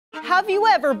Have you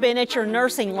ever been at your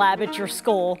nursing lab at your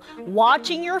school,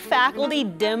 watching your faculty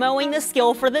demoing the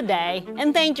skill for the day,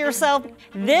 and think to yourself,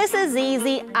 this is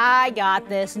easy, I got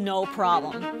this, no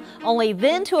problem. Only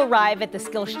then to arrive at the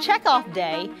skills checkoff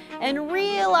day and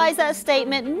realize that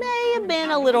statement may have been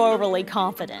a little overly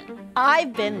confident.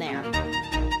 I've been there.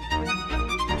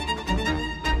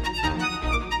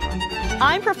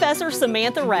 I'm Professor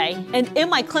Samantha Ray, and in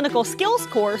my clinical skills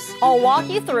course, I'll walk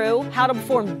you through how to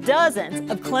perform dozens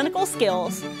of clinical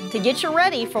skills to get you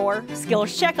ready for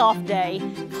Skills Checkoff Day,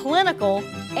 clinical,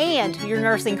 and your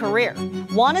nursing career.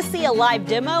 Want to see a live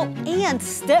demo and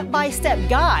step-by-step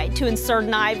guide to insert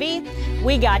an IV?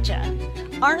 We gotcha.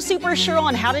 Aren't super sure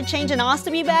on how to change an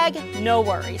ostomy bag? No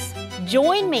worries.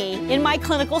 Join me in my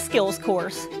clinical skills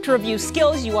course to review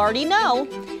skills you already know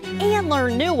and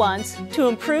learn new ones to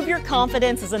improve your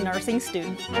confidence as a nursing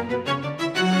student.